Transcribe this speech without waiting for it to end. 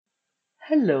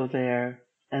Hello there,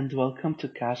 and welcome to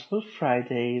Casual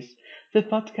Fridays, the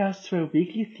podcast where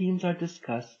weekly themes are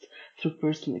discussed through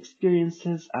personal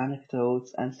experiences,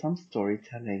 anecdotes, and some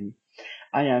storytelling.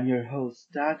 I am your host,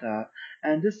 Dada,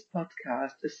 and this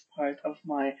podcast is part of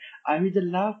my I Read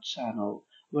Aloud channel,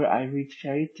 where I read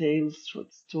fairy tales,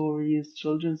 short stories,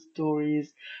 children's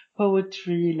stories,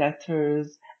 poetry,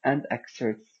 letters, and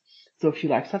excerpts. So if you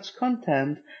like such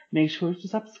content, make sure to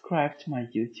subscribe to my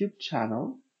YouTube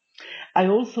channel. I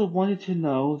also wanted to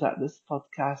know that this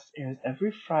podcast airs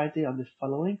every Friday on the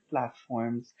following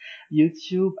platforms: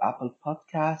 YouTube, Apple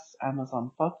Podcasts,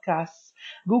 Amazon Podcasts,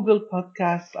 Google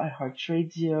Podcasts,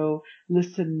 iHeartRadio,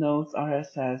 Listen Notes,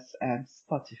 RSS, and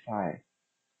Spotify.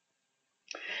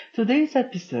 Today's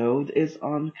episode is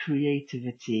on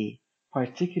creativity,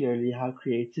 particularly how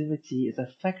creativity is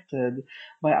affected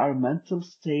by our mental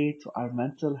state, our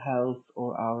mental health,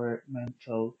 or our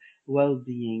mental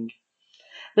well-being.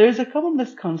 There is a common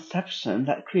misconception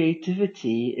that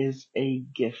creativity is a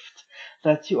gift,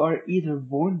 that you are either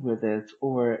born with it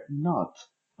or not.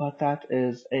 But that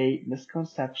is a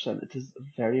misconception. It is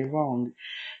very wrong.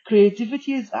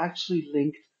 Creativity is actually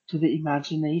linked to the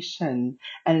imagination,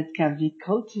 and it can be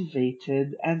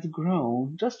cultivated and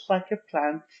grown just like a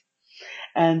plant.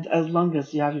 And as long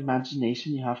as you have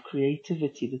imagination, you have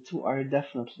creativity. The two are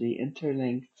definitely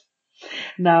interlinked.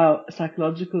 Now,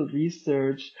 psychological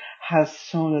research has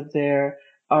shown that there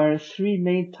are three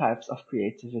main types of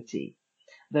creativity.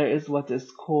 There is what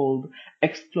is called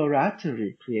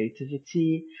exploratory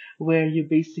creativity, where you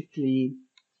basically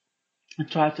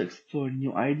try to explore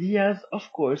new ideas,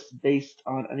 of course, based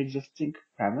on an existing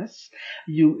premise.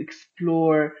 You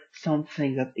explore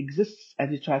something that exists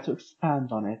and you try to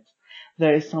expand on it.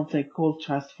 There is something called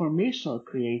transformational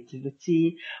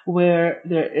creativity, where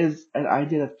there is an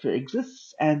idea that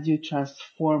pre-exists and you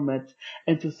transform it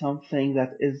into something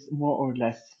that is more or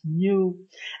less new.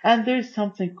 And there is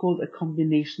something called a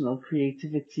combinational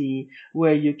creativity,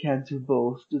 where you can do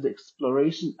both, do the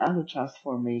exploration and the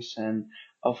transformation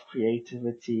of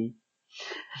creativity.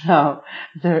 Now,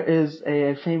 there is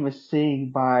a famous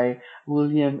saying by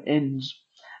William Inge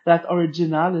that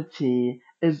originality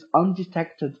is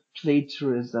undetected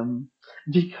plagiarism,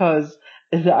 because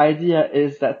the idea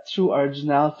is that true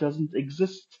originality doesn't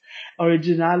exist.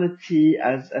 Originality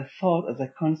as a thought, as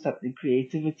a concept in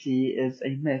creativity is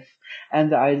a myth.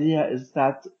 And the idea is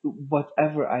that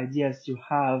whatever ideas you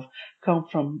have come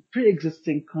from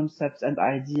pre-existing concepts and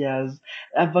ideas,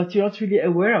 but you're not really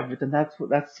aware of it. And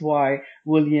that's why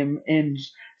William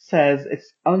Inge says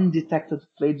it's undetected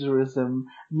plagiarism,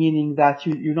 meaning that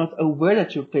you're not aware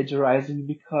that you're plagiarizing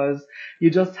because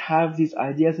you just have these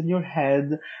ideas in your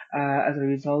head as a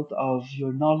result of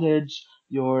your knowledge,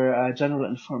 your general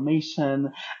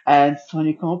information. And so when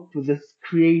you come up with this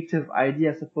creative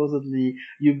idea, supposedly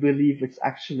you believe it's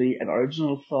actually an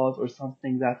original thought or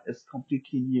something that is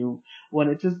completely new when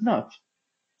it is not.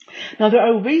 Now, there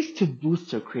are ways to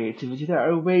boost your creativity. There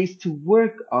are ways to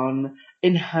work on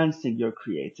enhancing your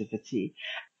creativity.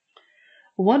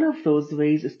 One of those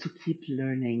ways is to keep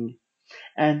learning.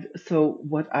 And so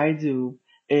what I do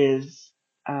is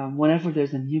whenever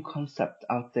there's a new concept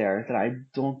out there that I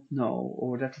don't know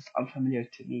or that is unfamiliar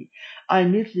to me, I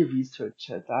immediately research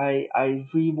it. I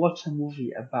rewatch a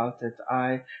movie about it.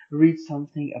 I read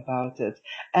something about it.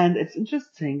 And it's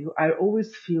interesting. I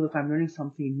always feel that I'm learning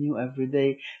something new every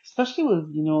day, especially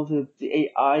with,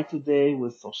 the AI today,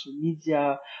 with social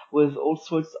media, with all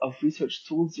sorts of research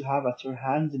tools you have at your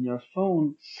hand in your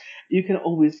phone. You can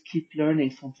always keep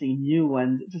learning something new,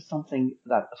 and it is something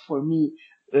that for me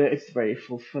it's very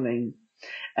fulfilling.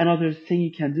 Another thing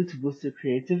you can do to boost your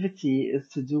creativity is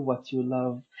to do what you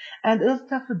love. And it doesn't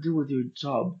have to do with your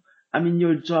job. I mean,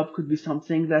 your job could be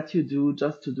something that you do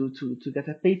just to do to get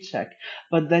a paycheck.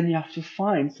 But then you have to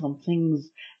find some things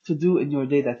to do in your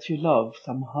day that you love,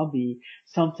 some hobby,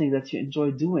 something that you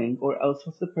enjoy doing, or else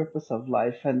what's the purpose of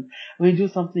life? And when you do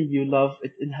something you love,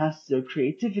 it enhances your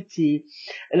creativity.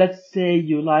 Let's say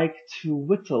you like to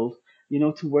whittle,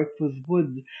 to work with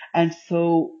wood, and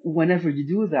so whenever you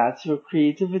do that, your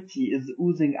creativity is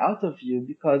oozing out of you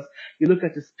because you look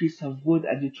at this piece of wood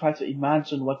and you try to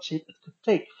imagine what shape it could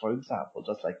take, for example,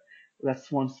 just like that's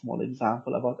one small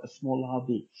example about a small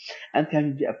hobby and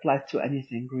can be applied to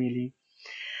anything really.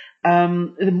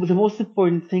 The most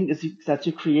important thing is that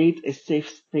you create a safe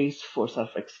space for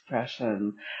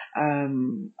self-expression.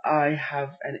 I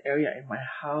have an area in my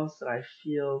house that I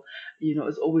feel,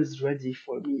 is always ready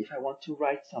for me. If I want to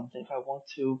write something, if I want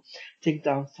to take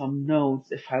down some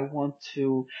notes, if I want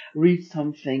to read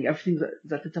something, everything's at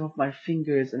the tip of my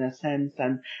fingers in a sense.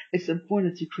 And it's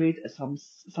important to create some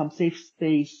safe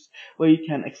space where you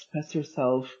can express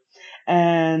yourself.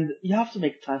 And you have to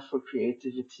make time for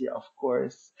creativity, of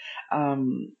course.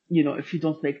 If you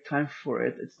don't make time for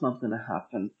it, it's not going to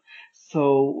happen.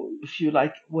 So if you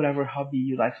like whatever hobby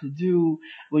you like to do,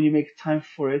 when you make time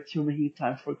for it, you're making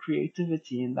time for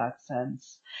creativity in that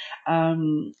sense.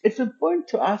 It's important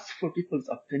to ask for people's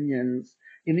opinions.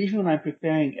 Even when I'm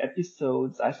preparing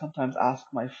episodes, I sometimes ask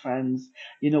my friends,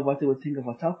 what they would think of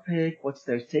a topic, what's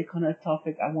their take on a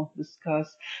topic I want to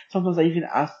discuss. Sometimes I even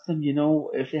ask them,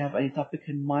 if they have any topic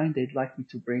in mind they'd like me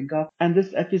to bring up. And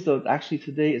this episode actually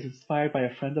today is inspired by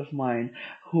a friend of mine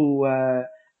who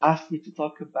asked me to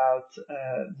talk about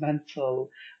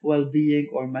mental well-being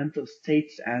or mental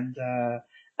states and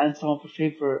some of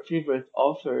her favorite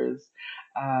authors.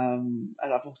 And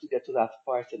I'm going to get to that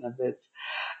part in a bit.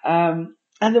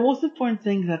 And the most important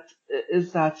thing that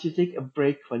is that you take a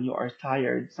break when you are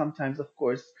tired. Sometimes, of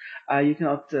course, you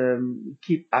cannot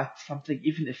keep at something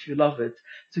even if you love it.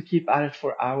 To keep at it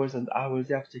for hours and hours,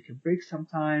 you have to take a break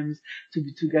sometimes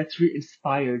to get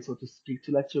re-inspired, so to speak,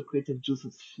 to let your creative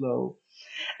juices flow.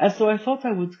 And so I thought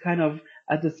I would kind of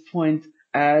at this point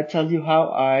tell you how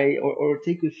or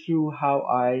take you through how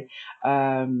I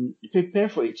prepare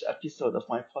for each episode of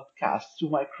my podcast through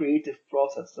my creative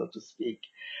process, so to speak.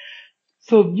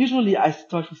 So usually I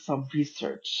start with some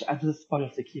research, and this is part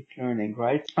of the keep learning,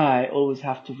 right? I always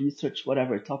have to research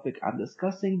whatever topic I'm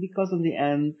discussing because in the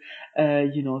end,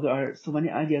 there are so many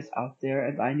ideas out there,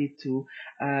 and I need to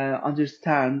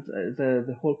understand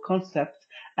the whole concept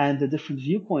and the different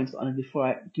viewpoints on it before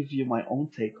I give you my own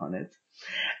take on it.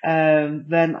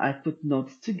 Then I put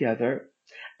notes together.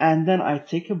 And then I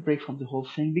take a break from the whole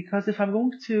thing because if I'm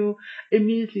going to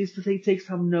immediately take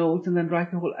some notes and then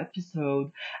write a whole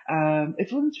episode,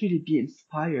 it wouldn't really be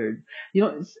inspired.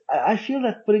 I feel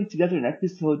that putting together an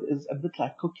episode is a bit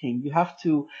like cooking. You have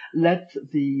to let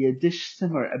the dish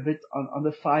simmer a bit on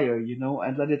the fire,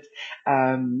 and let it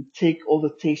take all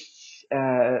the tastes,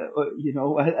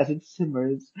 as it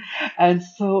simmers. And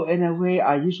so in a way,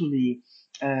 I usually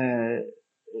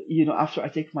after I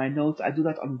take my notes, I do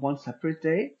that on one separate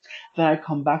day. Then I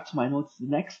come back to my notes the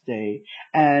next day.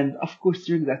 And of course,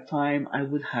 during that time, I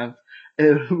would have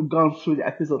gone through the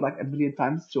episode like a million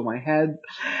times through my head.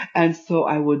 And so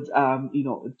I would,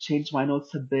 change my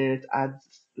notes a bit, add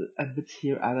a bit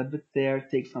here, add a bit there,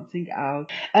 take something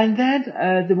out. And then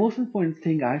the most important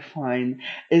thing I find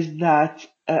is that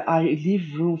I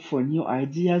leave room for new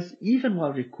ideas even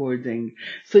while recording.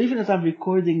 So even as I'm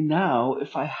recording now,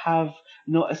 if I have,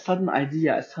 a sudden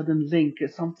idea, a sudden link,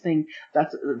 something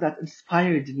that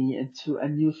inspired me into a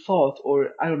new thought or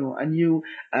I don't know, a new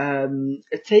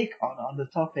a take on the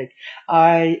topic,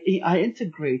 I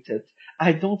integrate it.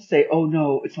 I don't say, oh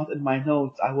no, it's not in my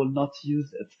notes, I will not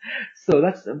use it. So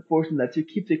that's important that you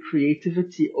keep the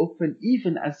creativity open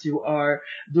even as you are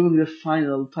doing the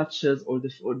final touches or the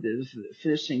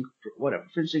finishing whatever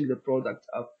finishing the product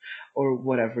up or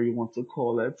whatever you want to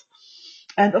call it.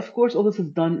 And of course, all this is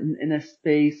done in a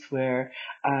space where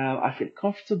I feel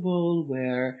comfortable,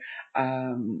 where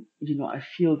I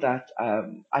feel that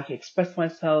I can express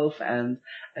myself, and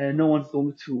no one's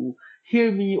going to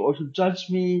hear me or to judge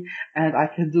me, and I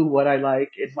can do what I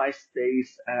like in my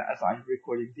space as I'm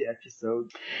recording the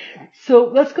episode. So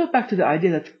let's go back to the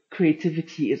idea that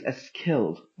creativity is a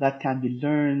skill that can be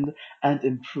learned and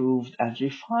improved and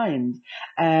refined.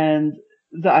 And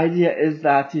the idea is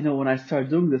that, when I started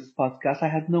doing this podcast, I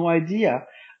had no idea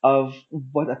of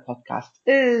what a podcast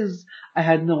is. I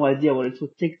had no idea what it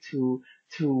would take to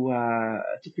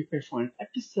prepare for an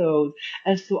episode.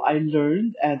 And so I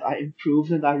learned and I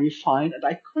improved and I refined and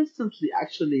I constantly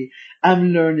actually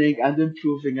am learning and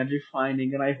improving and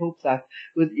refining. And I hope that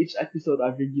with each episode,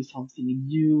 I bring you something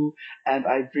new and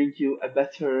I bring you a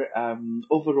better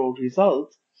overall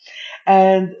result.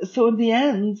 And so in the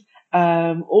end,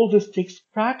 all this takes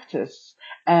practice,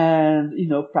 and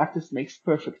practice makes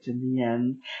perfect in the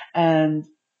end. And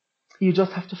you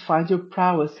just have to find your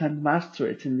prowess and master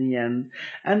it in the end.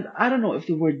 And I don't know if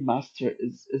the word master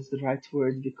is the right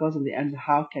word because in the end,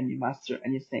 how can you master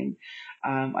anything?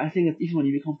 I think that even when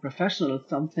you become professional at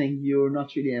something, you're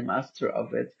not really a master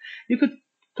of it. You could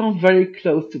come very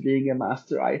close to being a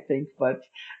master, I think. But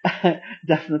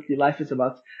definitely, life is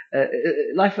about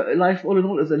life. Life, all in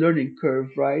all, is a learning curve,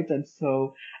 right? And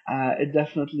so it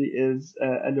definitely is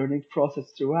a learning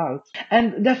process throughout.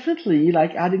 And definitely,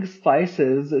 like adding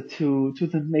spices to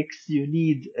the mix, you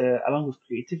need, along with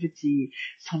creativity,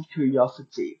 some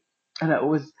curiosity. And I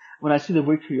always, when I see the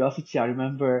word curiosity, I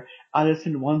remember Alice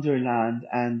in Wonderland,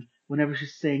 and whenever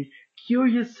she's saying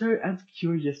curiouser and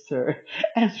curiouser,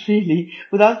 and really,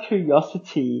 without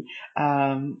curiosity,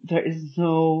 there is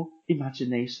no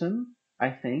imagination.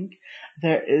 I think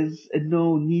there is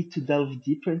no need to delve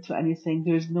deeper into anything.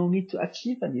 There is no need to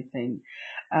achieve anything.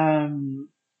 Um,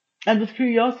 and with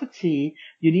curiosity,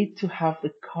 you need to have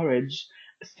the courage,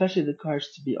 especially the courage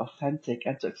to be authentic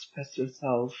and to express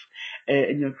yourself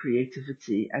in your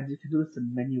creativity. And you can do this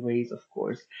in many ways, of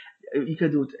course. You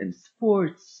can do it in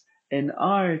sports, in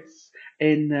arts,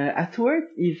 in at work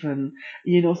even.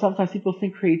 You know, sometimes people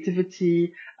think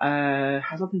creativity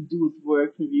has nothing to do with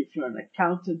work. Maybe if you're an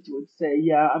accountant, you would say,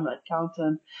 "Yeah, I'm an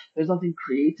accountant. There's nothing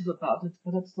creative about it,"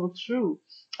 but that's not true.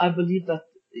 I believe that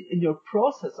in your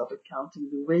process of accounting,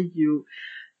 the way you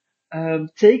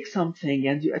take something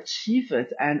and you achieve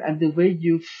it, and the way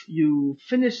you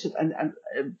finish it, and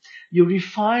you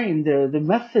refine the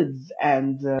methods,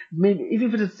 and maybe even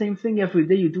if it's the same thing every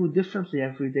day, you do it differently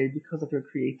every day because of your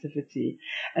creativity.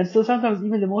 And so sometimes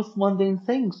even the most mundane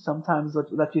things, sometimes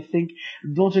that you think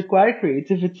don't require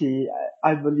creativity,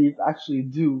 I believe actually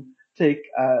do take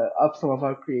up some of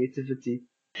our creativity.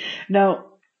 Now,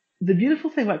 the beautiful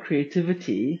thing about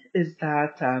creativity is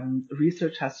that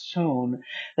research has shown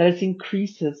that it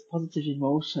increases positive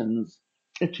emotions.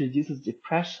 It reduces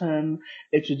depression,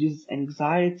 it reduces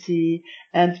anxiety,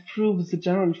 and improves the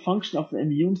general function of the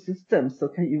immune system. So,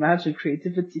 can you imagine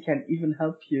creativity can even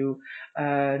help you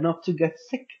not to get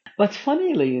sick? But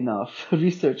funnily enough,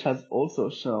 research has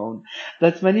also shown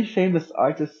that many famous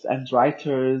artists and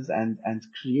writers and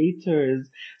creators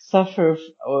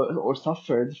or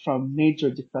suffered from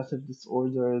major depressive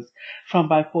disorders, from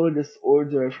bipolar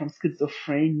disorder, from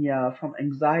schizophrenia, from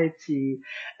anxiety.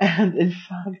 And in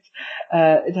fact,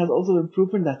 it has also been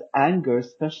proven that anger,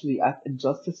 especially at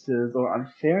injustices or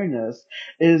unfairness,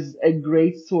 is a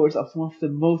great source of some of the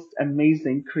most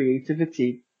amazing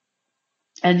creativity.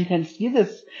 And you can see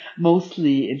this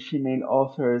mostly in female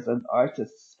authors and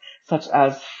artists, such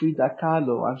as Frida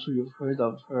Kahlo. I'm sure you've heard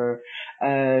of her.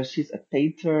 She's a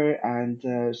painter,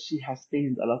 and she has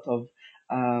painted a lot of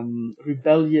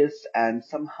rebellious and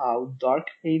somehow dark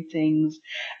paintings.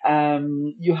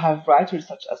 You have writers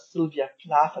such as Sylvia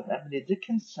Plath and Emily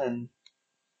Dickinson.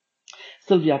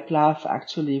 Sylvia Plath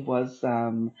actually was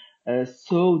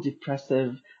so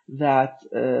depressive that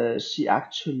she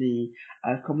actually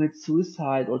committed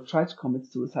suicide or tried to commit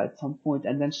suicide at some point,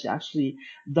 and then she actually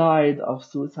died of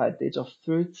suicide at the age of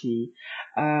 30.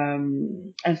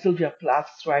 And Sylvia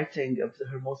Plath's writing, of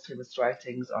her most famous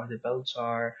writings, are The Bell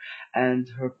Jar and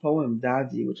her poem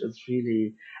Daddy, which is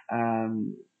really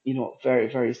very,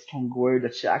 very strong word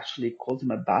that she actually calls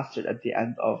him a bastard at the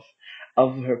end of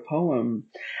her poem.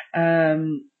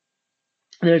 Um,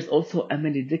 there's also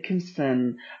Emily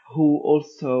Dickinson, who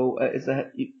also is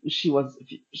a she was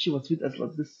viewed as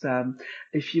like this,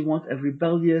 if you want, a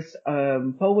rebellious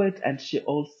poet, and she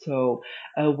also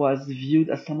was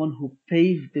viewed as someone who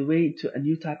paved the way to a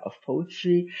new type of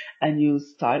poetry, a new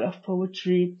style of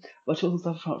poetry. But she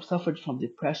also suffered from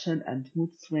depression and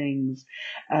mood swings,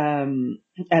 um,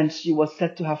 and she was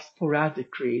said to have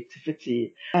sporadic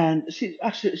creativity. And she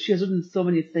has written so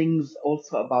many things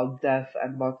also about death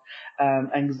and about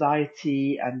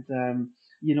anxiety, and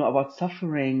about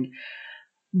suffering.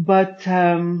 But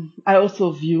I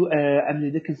also view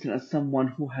Emily Dickinson as someone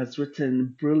who has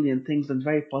written brilliant things and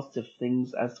very positive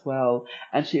things as well.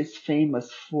 And she is famous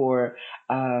for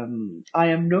 "I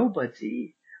am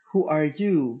nobody. Who are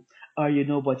you? Are you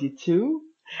nobody too?"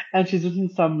 And she's written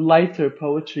some lighter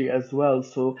poetry as well.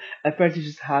 So apparently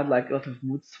she's had like a lot of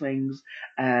mood swings,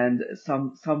 and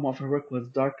some of her work was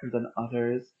darker than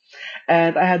others.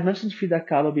 And I had mentioned Frida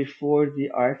Kahlo before,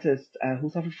 the artist who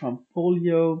suffered from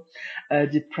polio,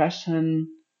 depression.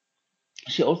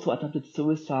 She also attempted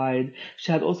suicide.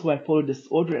 She had also bipolar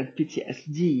disorder and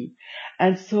PTSD.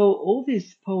 And so all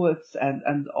these poets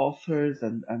and authors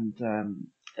and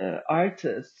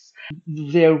artists,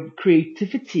 their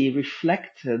creativity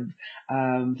reflected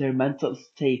their mental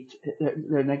state,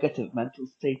 their negative mental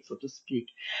state, so to speak.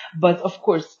 But of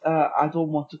course, I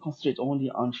don't want to concentrate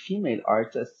only on female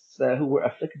artists who were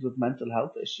afflicted with mental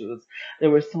health issues.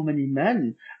 There were so many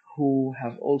men who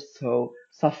have also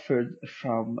suffered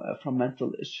from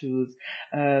mental issues.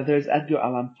 There's Edgar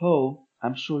Allan Poe.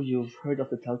 I'm sure you've heard of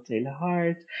The Telltale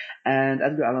Heart, and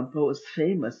Edgar Allan Poe is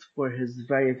famous for his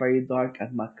very, very dark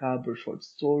and macabre short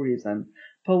stories and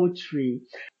poetry.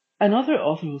 Another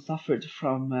author who suffered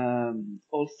from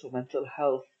also mental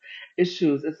health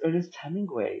issues is Ernest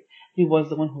Hemingway. He was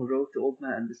the one who wrote The Old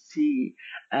Man and the Sea,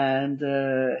 and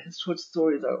his short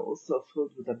stories are also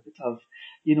filled with a bit of,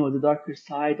 the darker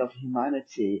side of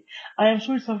humanity. I am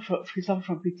sure he suffered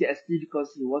from PTSD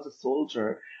because he was a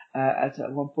soldier at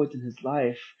one point in his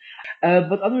life.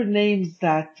 But other names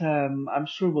that I'm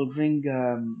sure will ring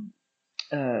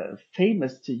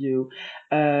famous to you.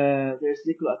 There's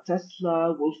Nikola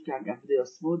Tesla, Wolfgang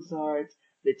Amadeus Mozart,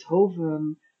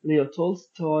 Beethoven, Leo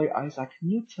Tolstoy, Isaac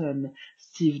Newton,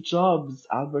 Steve Jobs,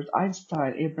 Albert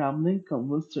Einstein, Abraham Lincoln,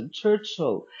 Winston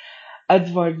Churchill,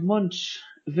 Edvard Munch,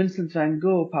 Vincent van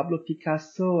Gogh, Pablo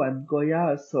Picasso, and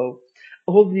Goya. So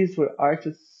all these were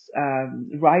artists,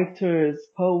 writers,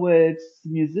 poets,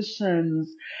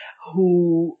 musicians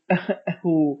who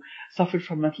who suffered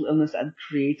from mental illness and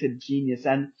created genius.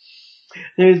 And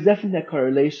there is definitely a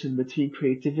correlation between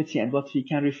creativity and what we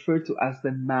can refer to as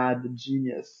the mad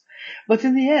genius. But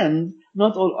in the end,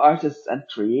 not all artists and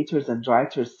creators and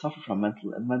writers suffer from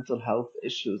mental health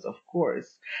issues, of course.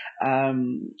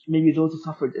 Maybe those who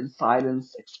suffered in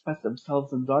silence express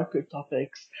themselves in darker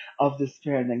topics of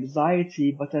despair and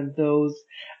anxiety, but then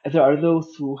there are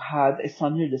those who had a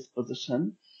sunnier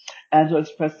disposition and to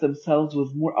express themselves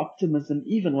with more optimism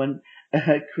even when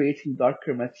creating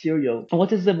darker material. And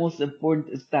what is the most important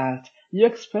is that you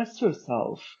express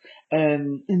yourself.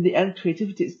 In the end,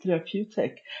 creativity is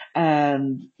therapeutic.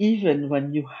 And even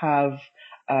when you have,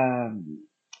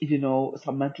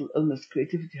 some mental illness,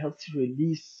 creativity helps you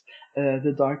release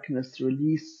the darkness,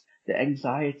 release the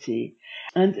anxiety.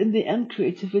 And in the end,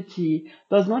 creativity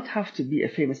does not have to be a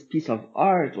famous piece of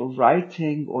art or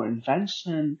writing or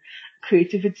invention.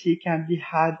 Creativity can be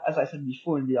had, as I said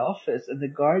before, in the office, in the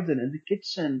garden, in the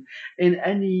kitchen, in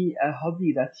any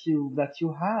hobby that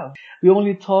you have. We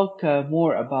only talk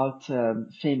more about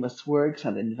famous works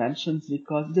and inventions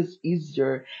because it is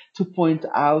easier to point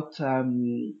out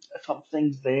some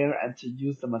things there and to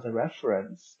use them as a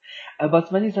reference.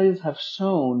 But many studies have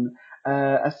shown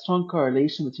a strong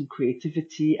correlation between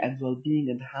creativity and well-being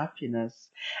and happiness.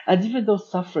 And even those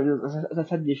suffering, as I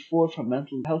said before, from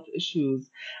mental health issues,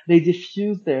 they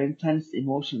diffuse their intense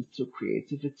emotions through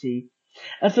creativity.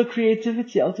 And so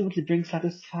creativity ultimately brings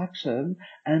satisfaction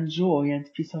and joy and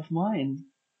peace of mind.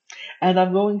 And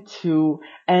I'm going to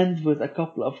end with a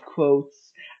couple of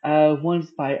quotes.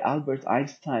 One's by Albert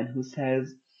Einstein, who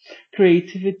says,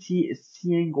 creativity is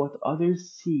seeing what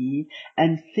others see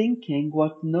and thinking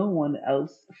what no one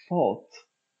else thought.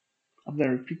 I'm going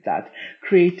to repeat that.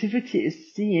 Creativity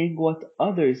is seeing what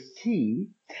others see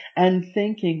and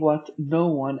thinking what no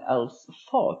one else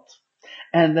thought.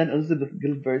 And then Elizabeth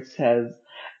Gilbert says,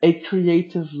 a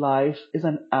creative life is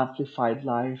an amplified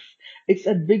life. It's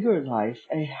a bigger life,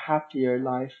 a happier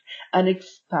life, an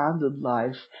expanded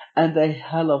life, and a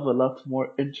hell of a lot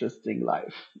more interesting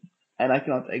life. And I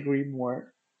cannot agree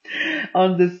more.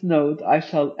 On this note, I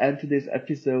shall end today's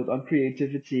episode on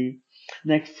creativity.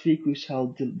 Next week, we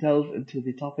shall delve into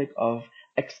the topic of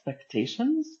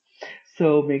expectations.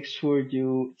 So make sure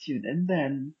you tune in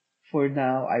then. For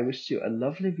now, I wish you a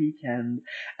lovely weekend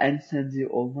and send you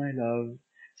all my love.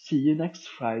 See you next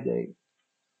Friday.